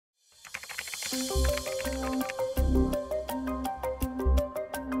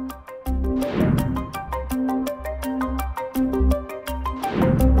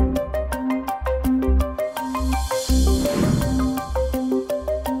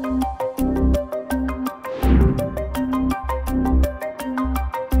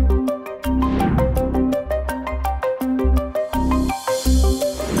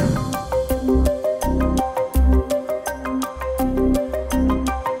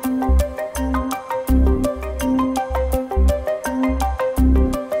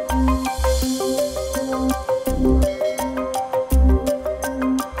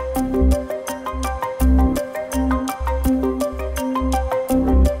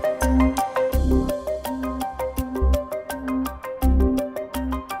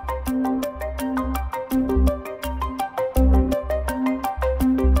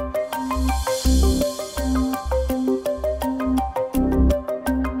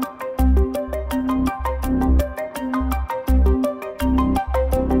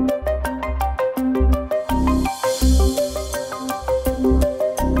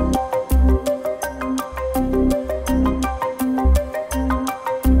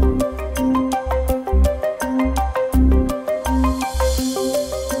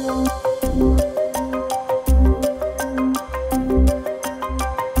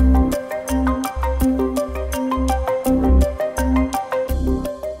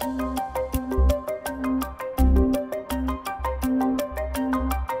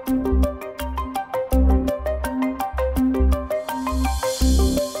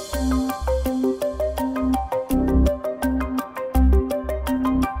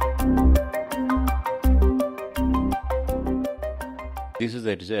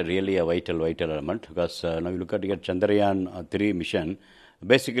It is really a vital element, because now you look at your Chandrayaan-3 mission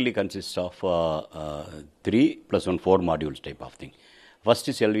basically consists of 3 plus 1 4 modules type of thing. First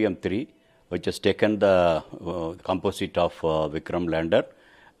is LVM-3, which has taken the composite of Vikram lander,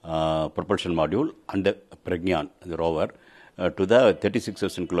 propulsion module, and the Pragyan, the rover, to the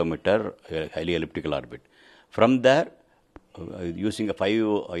 36,000 kilometer highly elliptical orbit. From there, using a 5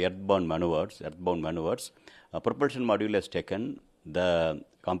 earthbound maneuvers, propulsion module has taken the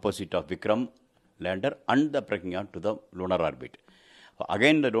composite of Vikram lander and the Pragyan to the lunar orbit.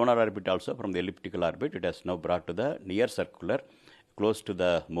 Again, the lunar orbit also, from the elliptical orbit, it has now brought to the near circular, close to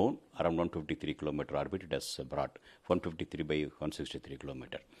the moon, around 153 kilometer orbit. It has brought 153 by 163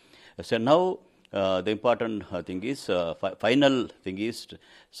 kilometer. So now the important thing is, final thing is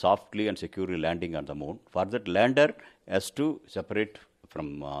softly and securely landing on the moon. For that, lander has to separate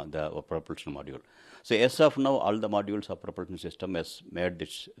from the propulsion module. So as of now, all the modules of propulsion system has made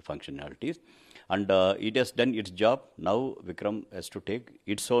its functionalities, and it has done its job. Now Vikram has to take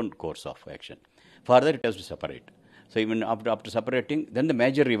its own course of action. Further, it has to separate. So even after separating, then the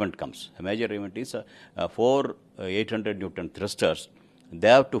major event comes. The major event is 4 800 Newton thrusters. They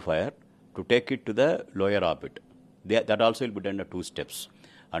have to fire to take it to the lower orbit. That also will be done in 2 steps,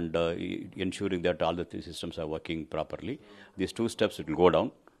 and ensuring that all the 3 systems are working properly. These 2 steps, it will go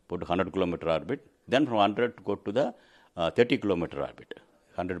down, put 100 kilometer orbit, then from 100 to go to the 30 kilometer orbit,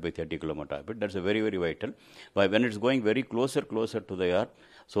 100 by 30 kilometer orbit. That's a very vital. But when it's going very closer to the Earth,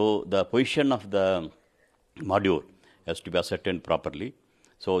 so the position of the module has to be ascertained properly.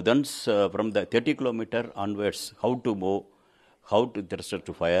 So then from the 30 kilometer onwards, how to move, how to thruster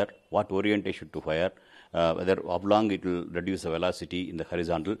to fire, what orientation to fire, whether oblong it will reduce the velocity in the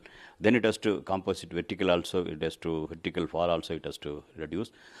horizontal, then it has to composite vertical also, it has to vertical fall also, it has to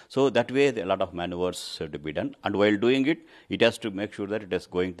reduce. So that way a lot of maneuvers have to be done, and while doing it, it has to make sure that it is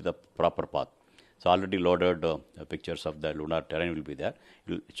going to the proper path. So already loaded pictures of the lunar terrain will be there.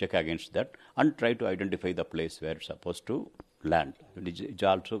 You will check against that and try to identify the place where it's supposed to land. It's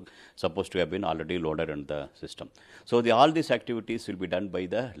also supposed to have been already loaded in the system. So all these activities will be done by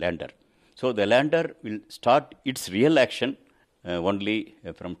the lander. So the lander will start its real action only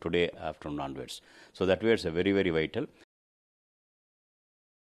from today afternoon onwards. So that way it's a very vital.